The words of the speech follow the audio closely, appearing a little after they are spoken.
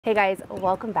Hey guys,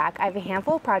 welcome back. I have a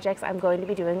handful of projects I'm going to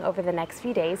be doing over the next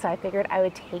few days, so I figured I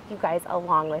would take you guys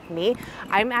along with me.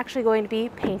 I'm actually going to be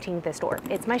painting this door.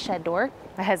 It's my shed door.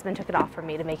 My husband took it off for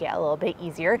me to make it a little bit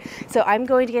easier. So I'm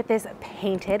going to get this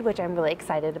painted, which I'm really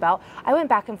excited about. I went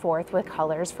back and forth with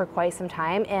colors for quite some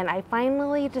time, and I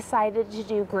finally decided to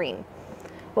do green,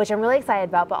 which I'm really excited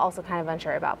about, but also kind of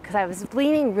unsure about, because I was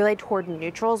leaning really toward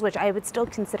neutrals, which I would still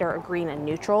consider a green a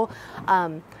neutral.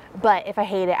 But if I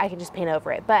hate it, I can just paint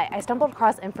over it. But I stumbled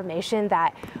across information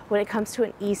that when it comes to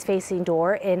an east-facing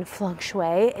door in feng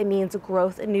shui, it means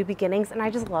growth and new beginnings, and I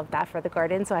just love that for the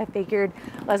garden. So I figured,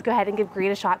 let's go ahead and give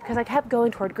green a shot, because I kept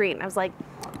going toward green. I was like,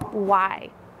 why?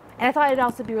 And I thought it'd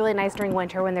also be really nice during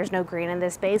winter when there's no green in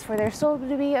this space for there still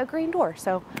to be a green door.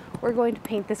 So we're going to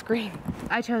paint this green.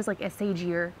 I chose like a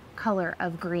sagier color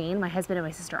of green. My husband and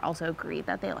my sister also agreed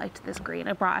that they liked this green.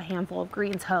 I brought a handful of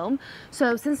greens home.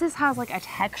 So since this has like a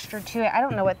texture to it, I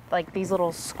don't know what like these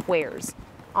little squares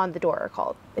on the door are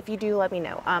called. If you do, let me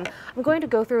know. I'm going to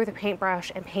go through with a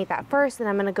paintbrush and paint that first, and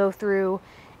I'm going to go through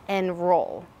and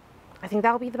roll. I think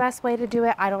that'll be the best way to do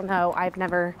it. I don't know. I've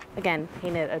never, again,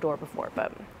 painted a door before,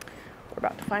 but we're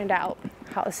about to find out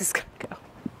how this is going to go.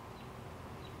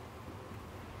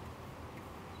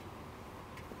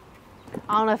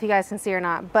 I don't know if you guys can see or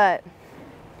not, but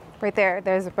right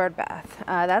there's a bird bath.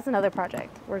 That's another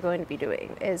project we're going to be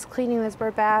doing, is cleaning this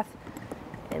bird bath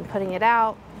and putting it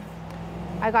out.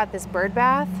 I got this bird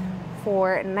bath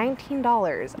for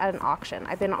 $19 at an auction.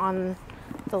 I've been on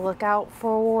the lookout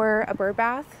for a bird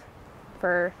bath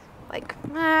for like,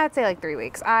 I'd say like 3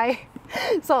 weeks. I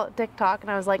saw TikTok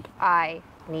and I was like, I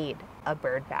need a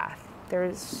bird bath.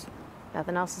 There's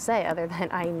nothing else to say other than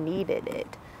I needed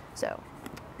it. So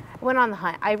went on the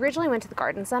hunt. I originally went to the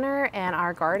garden center, and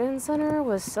our garden center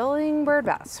was selling bird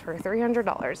baths for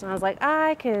 $300, and I was like,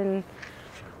 I can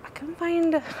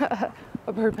find a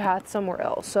bird bath somewhere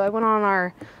else. So I went on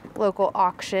our local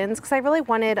auctions because I really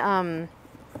wanted gosh,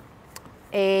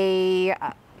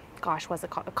 what's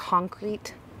it called, a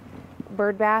concrete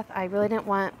bird bath. I really didn't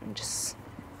want just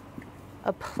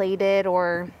a plated,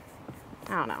 or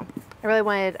I don't know. I really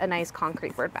wanted a nice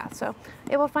concrete bird bath, so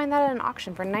able to find that at an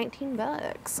auction for 19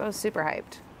 bucks. I was super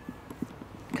hyped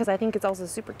because I think it's also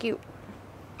super cute.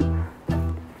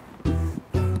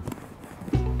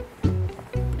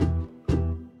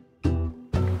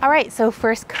 All right, so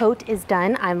first coat is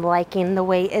done. I'm liking the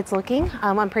way it's looking.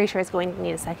 I'm pretty sure it's going to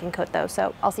need a second coat though,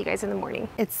 so I'll see you guys in the morning.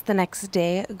 It's the next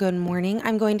day. Good morning.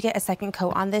 I'm going to get a second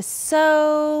coat on this.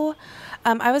 So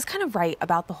I was kind of right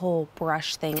about the whole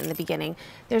brush thing in the beginning.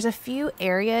 There's a few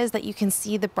areas that you can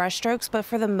see the brush strokes, but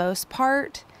for the most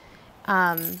part,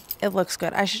 it looks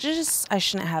good. I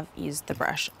shouldn't have used the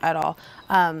brush at all.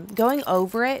 Going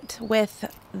over it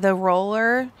with the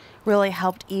roller really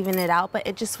helped even it out, but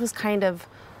it just was kind of,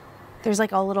 there's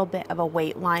like a little bit of a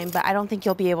weight line, but I don't think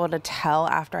you'll be able to tell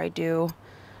after I do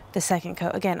the second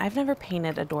coat. Again, I've never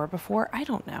painted a door before. I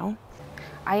don't know.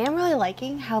 I am really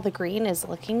liking how the green is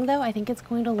looking though. I think it's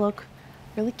going to look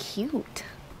really cute.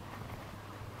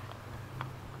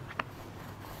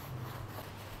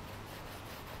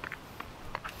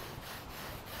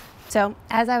 So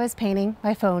as I was painting,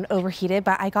 my phone overheated,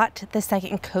 but I got the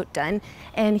second coat done.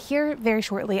 And here very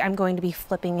shortly, I'm going to be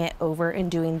flipping it over and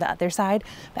doing the other side.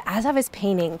 But as I was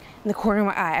painting, in the corner of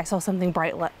my eye, I saw something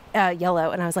bright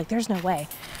yellow, and I was like, there's no way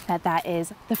that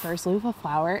is the first loofah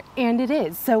flower, and it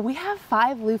is. So we have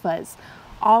 5 loofahs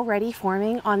already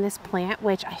forming on this plant,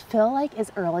 which I feel like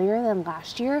is earlier than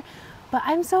last year, but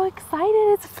I'm so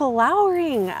excited it's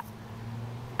flowering.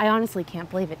 I honestly can't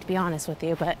believe it, to be honest with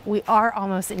you, but we are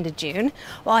almost into June.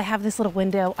 While I have this little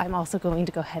window, I'm also going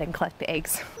to go ahead and collect the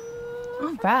eggs.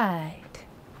 All right.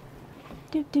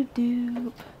 Doop, doop,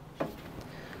 doop.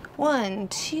 1,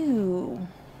 2,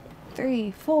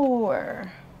 3,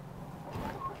 4,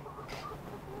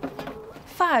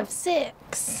 5,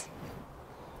 6,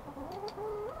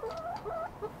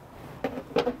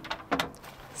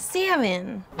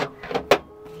 7.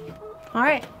 All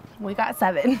right, we got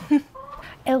 7.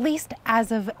 At least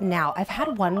as of now. I've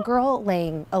had one girl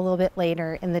laying a little bit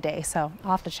later in the day, so I'll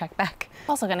have to check back.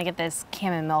 Also gonna get this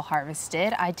chamomile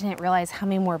harvested. I didn't realize how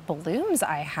many more blooms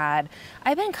I had.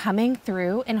 I've been coming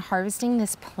through and harvesting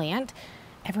this plant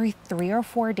every 3 or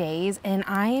 4 days, and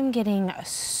I am getting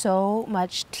so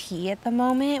much tea at the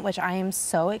moment, which I am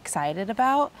so excited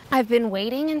about. I've been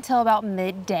waiting until about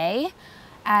midday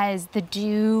as the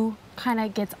dew kind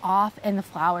of gets off and the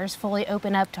flowers fully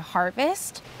open up to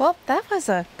harvest. Well, that was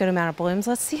a good amount of blooms.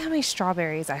 Let's see how many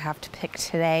strawberries I have to pick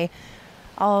today.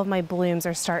 All of my blooms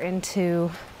are starting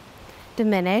to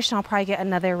diminish, and I'll probably get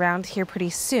another round here pretty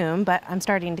soon, but I'm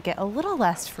starting to get a little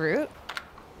less fruit.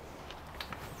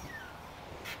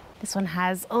 This one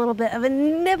has a little bit of a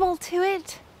nibble to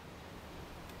it.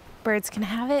 Birds can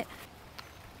have it.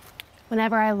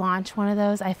 Whenever I launch one of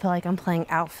those, I feel like I'm playing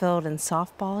outfield and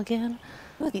softball again.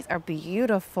 Ooh, these are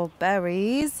beautiful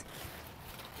berries.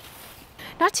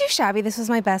 Not too shabby. This was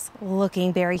my best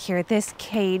looking berry here. This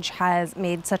cage has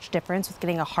made such a difference with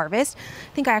getting a harvest.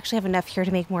 I think I actually have enough here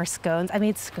to make more scones. I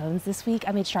made scones this week.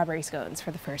 I made strawberry scones for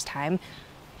the first time.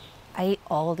 I ate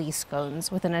all these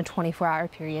scones within a 24-hour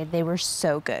period. They were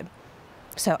so good.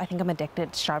 So I think I'm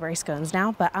addicted to strawberry scones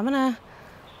now, but I'm gonna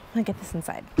get this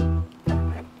inside.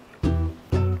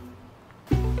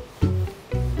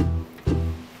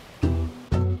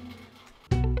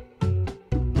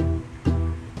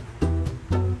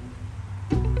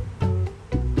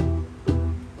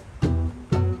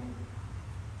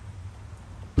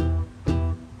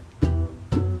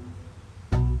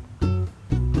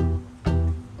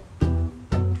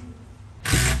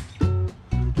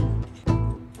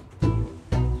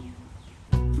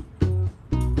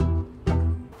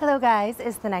 Hello guys,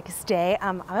 it's the next day.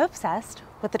 I'm obsessed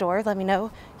with the door. Let me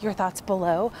know your thoughts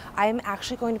below. I'm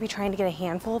actually going to be trying to get a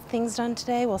handful of things done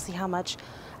today. We'll see how much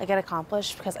I get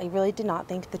accomplished because I really did not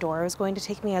think the door was going to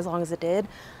take me as long as it did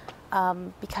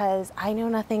because I know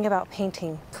nothing about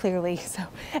painting, clearly. So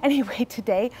anyway,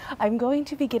 today I'm going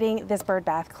to be getting this bird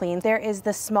bath cleaned. There is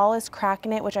the smallest crack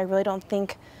in it, which I really don't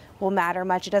think will matter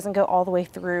much. It doesn't go all the way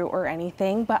through or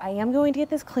anything, but I am going to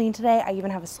get this cleaned today. I even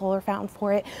have a solar fountain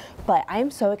for it, but I'm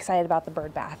so excited about the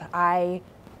bird bath. I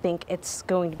think it's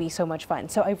going to be so much fun.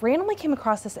 So I randomly came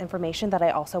across this information that I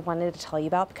also wanted to tell you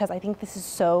about because I think this is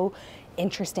so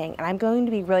interesting, and I'm going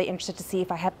to be really interested to see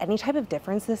if I have any type of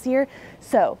difference this year.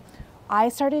 So I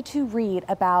started to read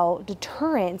about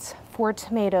deterrents for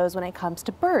tomatoes when it comes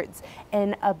to birds,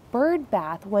 and a bird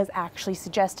bath was actually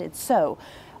suggested. So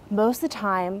most of the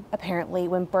time, apparently,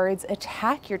 when birds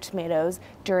attack your tomatoes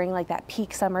during like that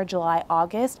peak summer, July,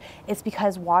 August, it's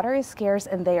because water is scarce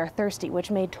and they are thirsty, which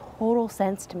made total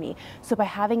sense to me. So by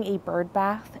having a bird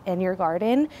bath in your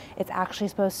garden, it's actually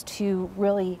supposed to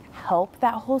really help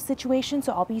that whole situation.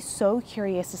 So I'll be so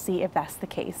curious to see if that's the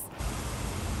case.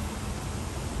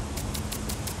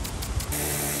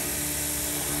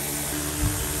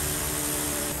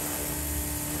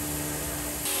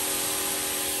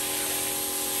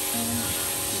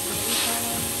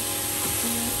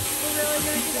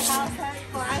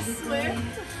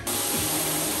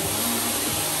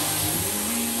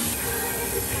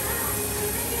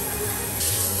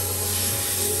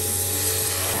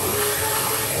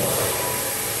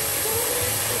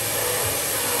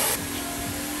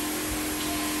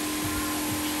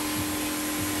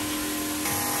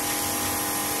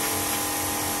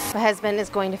 My husband is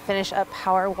going to finish up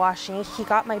power washing. He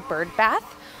got my bird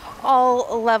bath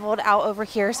all leveled out over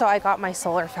here, so I got my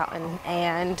solar fountain,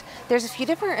 and there's a few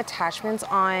different attachments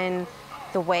on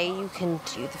the way you can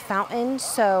do the fountain,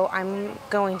 so I'm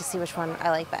going to see which one I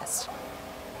like best.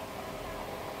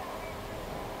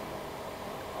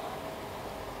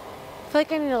 I feel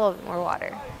like I need a little bit more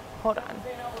water. Hold on.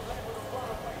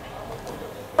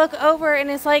 Look over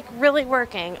and it's like really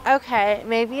working. Okay,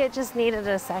 maybe it just needed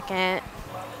a second.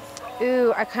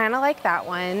 Ooh, I kind of like that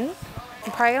one.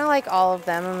 I'm probably gonna like all of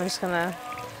them. I'm just gonna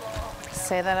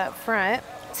say that up front.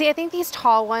 See, I think these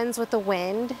tall ones with the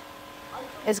wind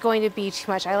is going to be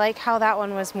too much. I like how that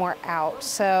one was more out,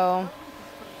 so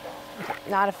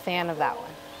not a fan of that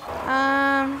one.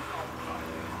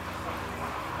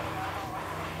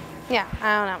 Yeah,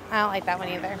 I don't know. I don't like that one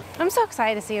either. I'm so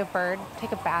excited to see a bird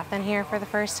take a bath in here for the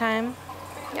first time.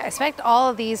 Yeah, I expect all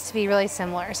of these to be really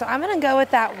similar. So I'm gonna go with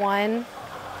that one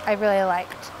I really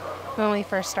liked when we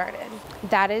first started.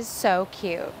 That is so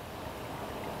cute.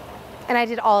 And I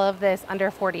did all of this under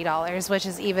 $40, which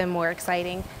is even more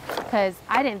exciting because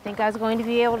I didn't think I was going to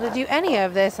be able to do any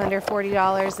of this under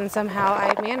 $40, and somehow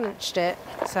I managed it.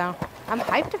 So I'm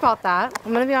hyped about that.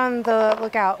 I'm gonna be on the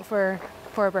lookout for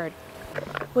a bird.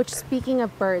 Which, speaking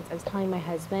of birds, I was telling my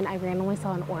husband, I randomly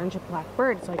saw an orange and black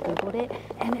bird, so I Googled it,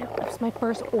 and it was my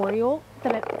first Oriole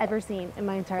that I've ever seen in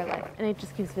my entire life, and it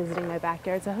just keeps visiting my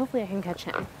backyard, so hopefully I can catch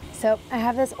him. So I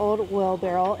have this old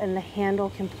wheelbarrow, and the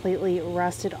handle completely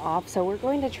rusted off, so we're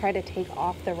going to try to take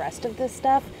off the rest of this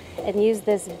stuff and use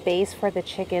this base for the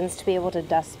chickens to be able to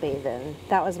dust bathe in.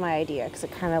 That was my idea, because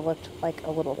it kind of looked like a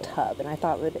little tub, and I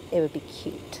thought it would be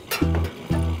cute.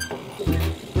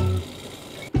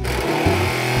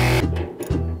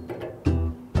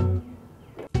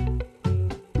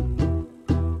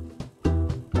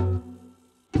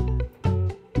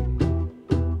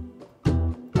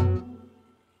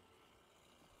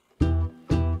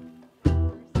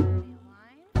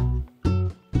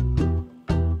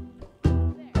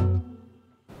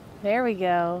 There we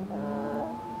go.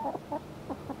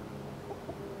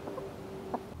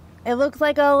 It looks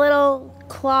like a little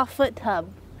claw foot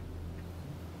tub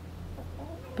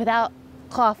without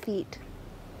claw feet.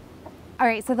 All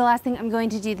right, so the last thing I'm going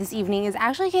to do this evening is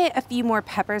actually get a few more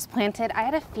peppers planted. I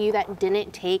had a few that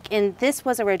didn't take, and this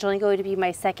was originally going to be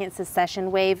my second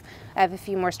succession wave. I have a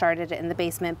few more started in the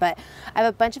basement, but I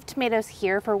have a bunch of tomatoes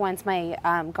here for once my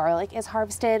garlic is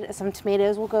harvested. Some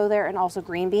tomatoes will go there and also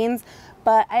green beans,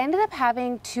 but I ended up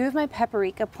having 2 of my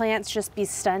paprika plants just be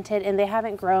stunted and they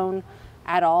haven't grown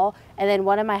at all. And then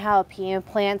one of my jalapeno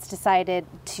plants decided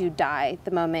to die the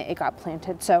moment it got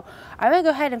planted. So I'm gonna go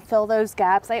ahead and fill those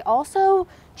gaps. I also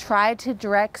tried to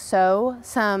direct sow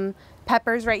some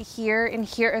peppers right here and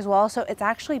here as well. So it's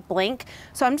actually blank.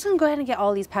 So I'm just gonna go ahead and get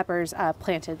all these peppers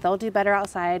planted. They'll do better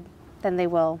outside than they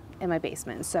will in my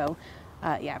basement. So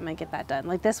yeah, I'm gonna get that done.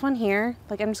 Like this one here,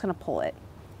 like I'm just gonna pull it.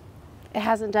 It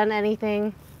hasn't done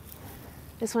anything.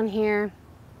 This one here,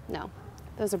 no.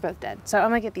 Those are both dead. So I'm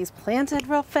gonna get these planted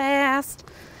real fast.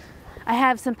 I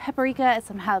have some paprika and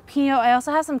some jalapeno. I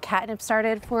also have some catnip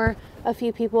started for a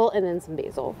few people and then some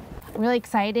basil. I'm really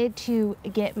excited to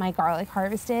get my garlic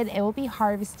harvested. It will be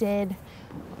harvested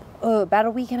about a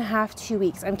week and a half, 2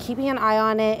 weeks. I'm keeping an eye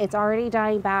on it. It's already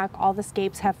dying back. All the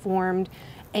scapes have formed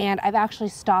and I've actually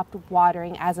stopped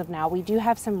watering as of now. We do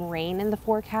have some rain in the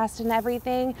forecast and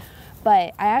everything,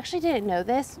 but I actually didn't know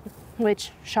this,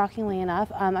 which shockingly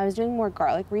enough, I was doing more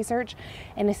garlic research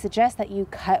and it suggests that you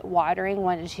cut watering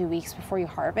 1 to 2 weeks before you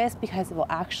harvest because it will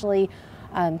actually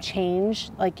change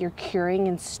like your curing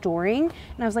and storing.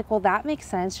 And I was like, well, that makes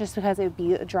sense just because it would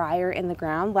be drier in the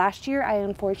ground. Last year, I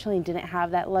unfortunately didn't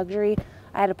have that luxury.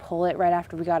 I had to pull it right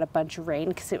after we got a bunch of rain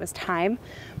because it was time,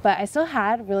 but I still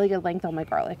had really good length on my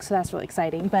garlic. So that's really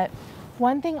exciting. But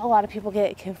one thing a lot of people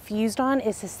get confused on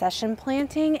is succession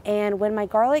planting. And when my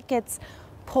garlic gets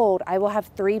pulled, I will have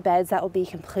 3 beds that will be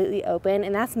completely open,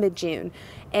 and that's mid-June.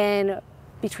 And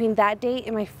between that date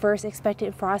and my first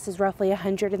expected frost is roughly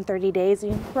 130 days.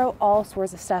 And you can grow all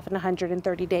sorts of stuff in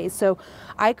 130 days. So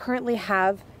I currently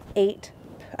have 8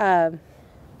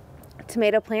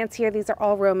 tomato plants here. These are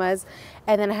all Romas.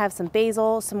 And then I have some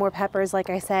basil, some more peppers, like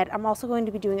I said. I'm also going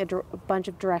to be doing a bunch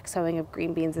of direct sowing of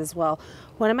green beans as well.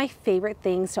 One of my favorite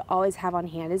things to always have on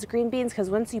hand is green beans, because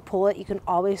once you pull it, you can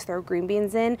always throw green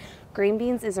beans in. Green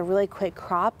beans is a really quick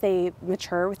crop. They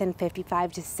mature within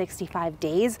 55 to 65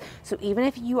 days. So even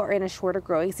if you are in a shorter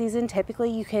growing season,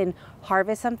 typically you can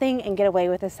harvest something and get away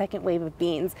with a second wave of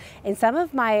beans. And some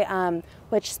of my,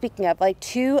 which speaking of, like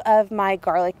 2 of my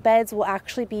garlic beds will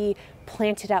actually be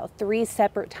planted out 3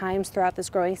 separate times throughout this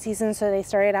growing season. So they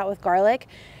started out with garlic,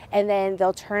 and then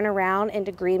they'll turn around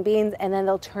into green beans, and then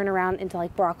they'll turn around into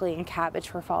like broccoli and cabbage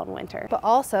for fall and winter. But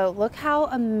also look how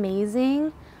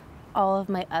amazing all of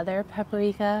my other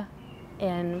paprika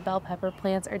and bell pepper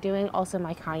plants are doing. Also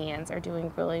my cayennes are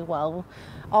doing really well.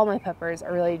 All my peppers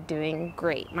are really doing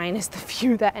great, minus the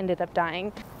few that ended up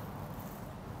dying.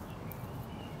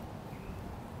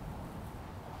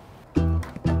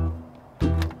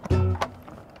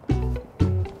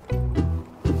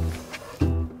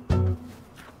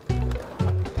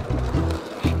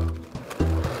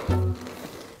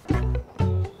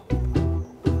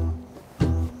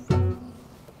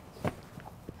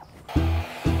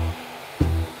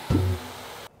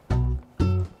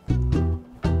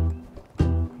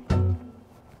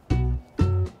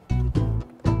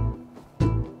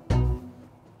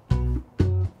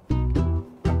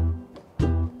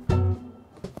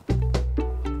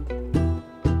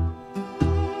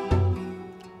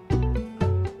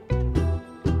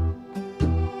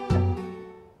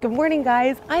 Good morning,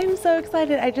 guys. I'm so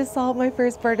excited. I just saw my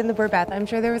first bird in the bird bath. I'm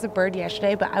sure there was a bird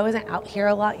yesterday, but I wasn't out here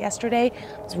a lot yesterday.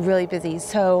 I was really busy,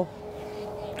 so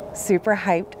super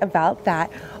hyped about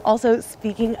that. Also,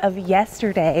 speaking of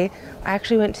yesterday, I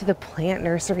actually went to the plant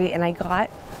nursery and I got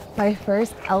my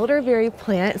first elderberry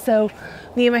plant. So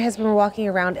me and my husband were walking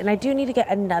around, and I do need to get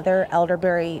another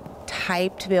elderberry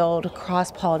type to be able to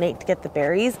cross-pollinate to get the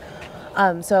berries.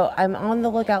 So I'm on the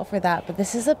lookout for that, but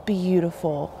this is a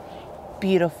beautiful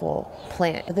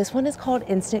plant. This one is called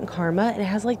Instant Karma, and it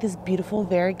has like this beautiful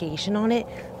variegation on it.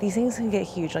 These things can get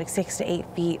huge, like 6 to 8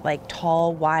 feet, like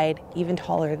tall, wide, even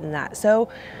taller than that. So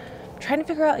I'm trying to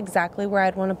figure out exactly where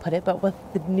I'd want to put it, but with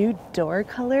the new door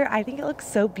color, I think it looks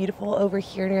so beautiful over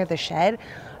here near the shed.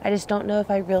 I just don't know if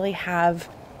I really have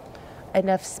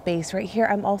enough space right here.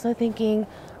 I'm also thinking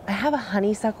I have a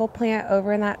honeysuckle plant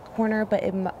over in that corner, but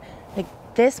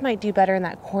this might do better in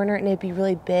that corner, and it'd be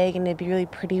really big and it'd be really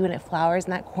pretty when it flowers,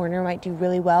 and that corner might do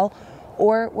really well.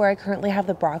 Or where I currently have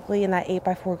the broccoli in that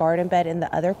 8x4 garden bed in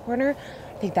the other corner,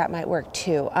 I think that might work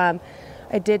too.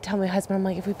 I did tell my husband, I'm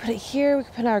like, if we put it here, we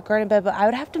could put it in our garden bed, but I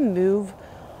would have to move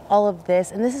all of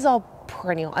this. And this is all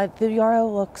perennial. The yarrow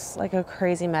looks like a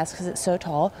crazy mess because it's so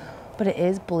tall, but it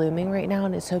is blooming right now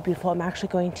and it's so beautiful. I'm actually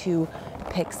going to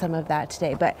pick some of that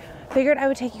today, but figured I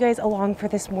would take you guys along for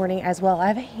this morning as well. I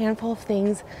have a handful of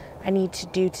things I need to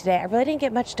do today. I really didn't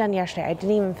get much done yesterday. I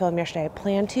didn't even film yesterday. I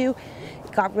planned to.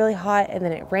 It got really hot and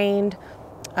then it rained.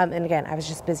 And again, I was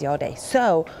just busy all day.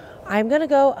 So I'm gonna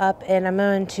go up and I'm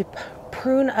going to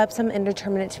prune up some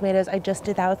indeterminate tomatoes. I just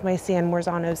did that with my San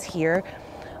Marzanos here.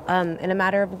 In a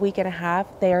matter of a week and a half,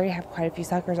 they already have quite a few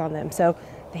suckers on them. So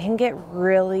they can get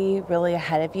really, really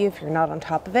ahead of you if you're not on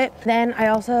top of it. Then I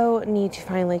also need to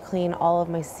finally clean all of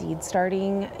my seed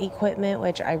starting equipment,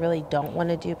 which I really don't want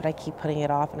to do, but I keep putting it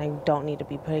off and I don't need to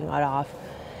be putting it off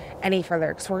any further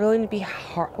because we're going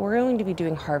to be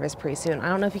doing harvest pretty soon. I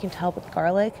don't know if you can tell, but the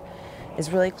garlic is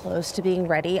really close to being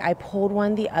ready. I pulled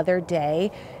one the other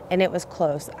day and it was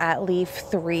close. At leaf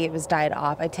 3, it was died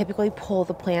off. I typically pull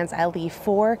the plants at leaf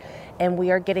 4 and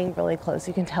we are getting really close.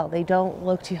 You can tell they don't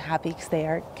look too happy because they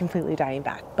are completely dying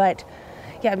back. But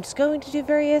yeah, I'm just going to do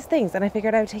various things and I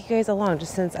figured I would take you guys along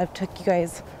just since I've took you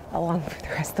guys along for the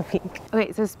rest of the week.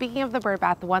 Okay, so speaking of the bird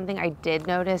bath, the one thing I did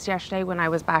notice yesterday when I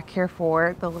was back here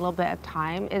for the little bit of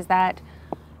time is that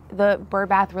the bird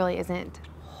bath really isn't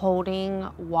holding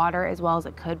water as well as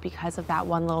it could because of that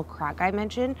one little crack I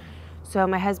mentioned. So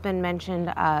my husband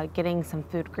mentioned getting some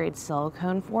food grade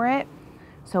silicone for it.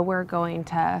 So we're going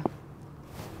to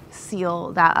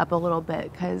seal that up a little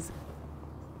bit because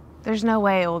there's no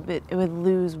way it would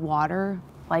lose water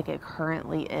like it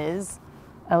currently is.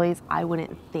 At least I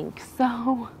wouldn't think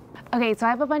so. Okay, so I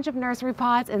have a bunch of nursery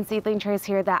pots and seedling trays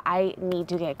here that I need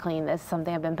to get clean. This is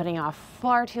something I've been putting off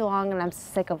far too long and I'm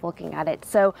sick of looking at it.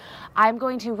 So I'm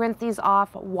going to rinse these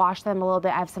off, wash them a little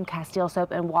bit. I have some Castile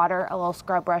soap and water, a little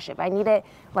scrub brush. If I need it,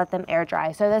 let them air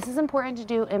dry. So this is important to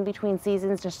do in between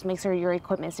seasons just to make sure your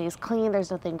equipment stays clean.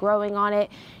 There's nothing growing on it.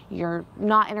 You're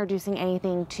not introducing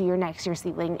anything to your next year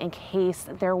seedling in case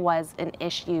there was an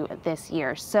issue this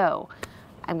year. So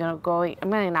I'm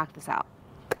gonna knock this out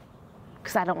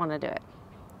because I don't want to do it.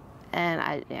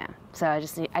 And so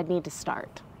I need to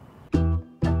start.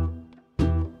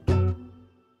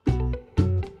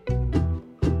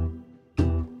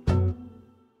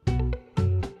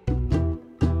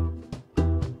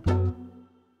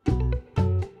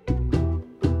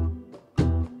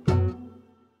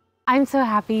 I'm so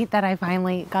happy that I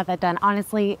finally got that done.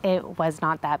 Honestly, it was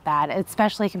not that bad,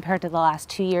 especially compared to the last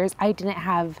 2 years. I didn't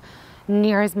have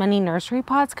near as many nursery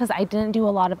pots because I didn't do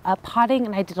a lot of up potting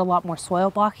and I did a lot more soil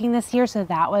blocking this year. So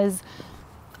that was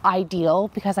ideal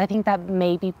because I think that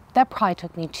probably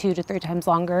took me 2 to 3 times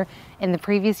longer in the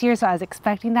previous year. So I was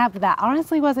expecting that, but that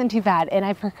honestly wasn't too bad. And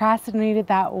I procrastinated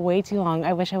that way too long.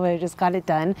 I wish I would have just got it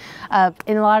done. And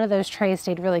a lot of those trays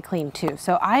stayed really clean too.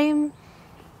 So I'm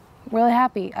really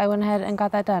happy I went ahead and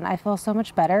got that done. I feel so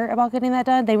much better about getting that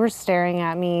done. They were staring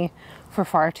at me for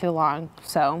far too long.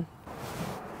 So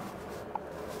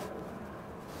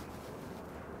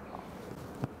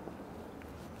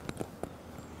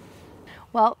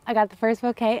well, I got the first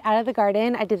bouquet out of the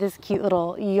garden. I did this cute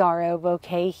little yarrow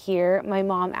bouquet here. My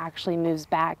mom actually moves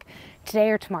back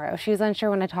today or tomorrow. She was unsure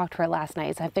when I talked to her last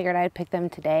night, so I figured I'd pick them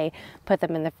today, put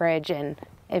them in the fridge, and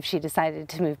if she decided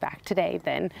to move back today,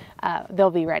 then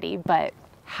they'll be ready. But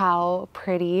how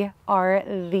pretty are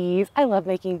these? I love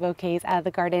making bouquets out of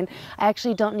the garden. I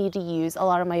actually don't need to use a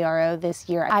lot of my yarrow this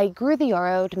year. I grew the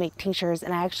yarrow to make tinctures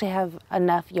and I actually have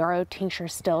enough yarrow tincture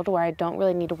still to where I don't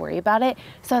really need to worry about it.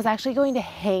 So I was actually going to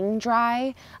hang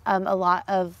dry a lot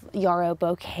of yarrow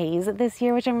bouquets this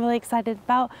year, which I'm really excited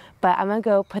about. But I'm gonna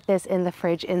go put this in the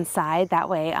fridge inside. That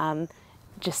way,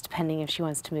 just depending if she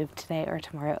wants to move today or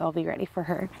tomorrow, it'll be ready for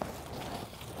her.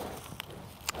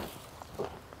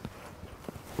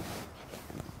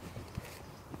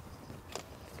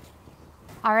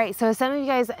 All right, so as some of you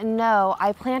guys know,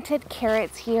 I planted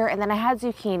carrots here and then I had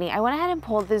zucchini. I went ahead and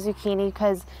pulled the zucchini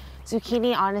because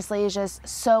zucchini honestly is just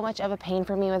so much of a pain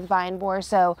for me with vine borer.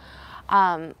 So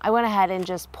I went ahead and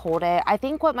just pulled it. I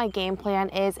think what my game plan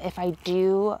is, if I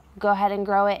do go ahead and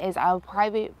grow it, is I'll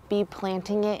probably be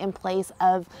planting it in place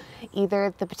of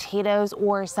either the potatoes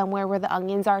or somewhere where the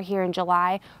onions are here in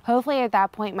July. Hopefully at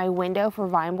that point my window for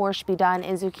vine borer should be done,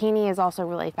 and zucchini is also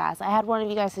really fast. I had one of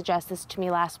you guys suggest this to me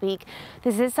last week.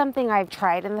 This is something I've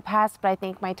tried in the past, but I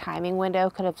think my timing window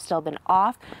could have still been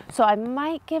off. So I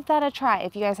might give that a try.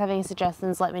 If you guys have any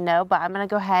suggestions, let me know, but I'm gonna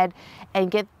go ahead and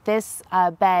get this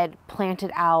bed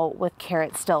planted out with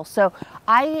carrots still. So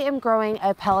I am growing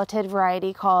a pelleted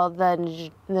variety called the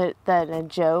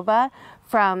Najova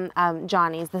from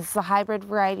Johnny's. This is a hybrid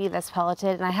variety that's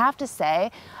pelleted, and I have to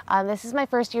say, this is my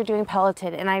first year doing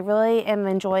pelleted, and I really am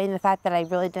enjoying the fact that I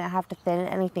really didn't have to thin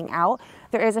anything out.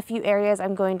 There is a few areas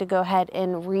I'm going to go ahead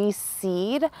and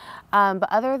reseed,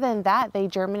 but other than that, they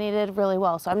germinated really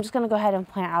well. So I'm just going to go ahead and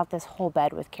plant out this whole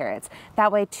bed with carrots.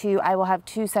 That way too, I will have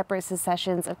 2 separate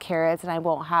successions of carrots, and I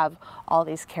won't have all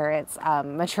these carrots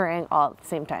maturing all at the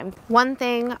same time. One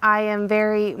thing I am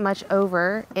very much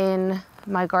over in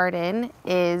my garden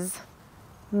is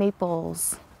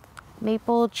maples,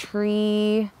 maple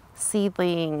tree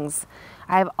seedlings.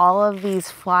 I have all of these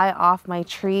fly off my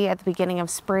tree at the beginning of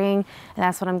spring, and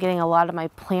that's when I'm getting a lot of my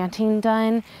planting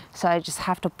done. So I just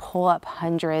have to pull up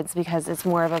hundreds because it's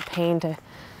more of a pain to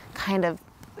kind of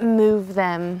move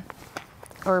them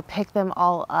or pick them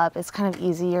all up. It's kind of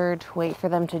easier to wait for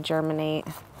them to germinate.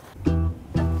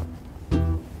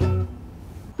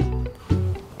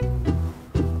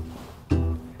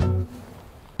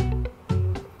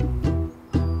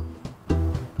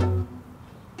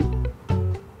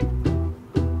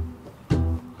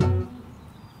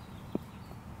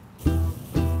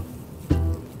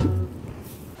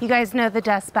 You guys know the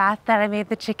dust bath that I made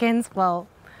the chickens? Well,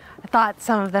 I thought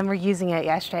some of them were using it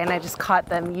yesterday, and I just caught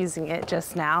them using it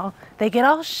just now. They get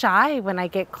all shy when I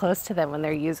get close to them when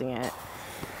they're using it.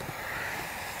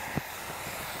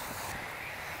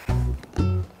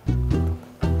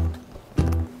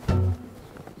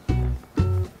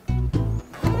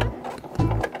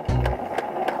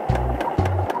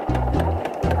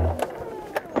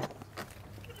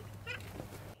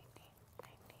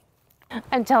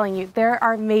 I'm telling you, there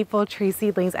are maple tree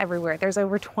seedlings everywhere. There's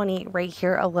over 20 right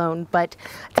here alone, but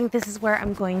I think this is where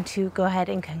I'm going to go ahead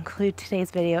and conclude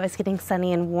today's video. It's getting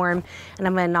sunny and warm, and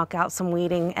I'm gonna knock out some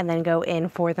weeding and then go in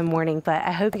for the morning. But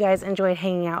I hope you guys enjoyed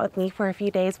hanging out with me for a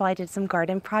few days while I did some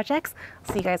garden projects.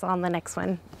 I'll see you guys on the next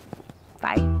one.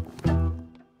 Bye.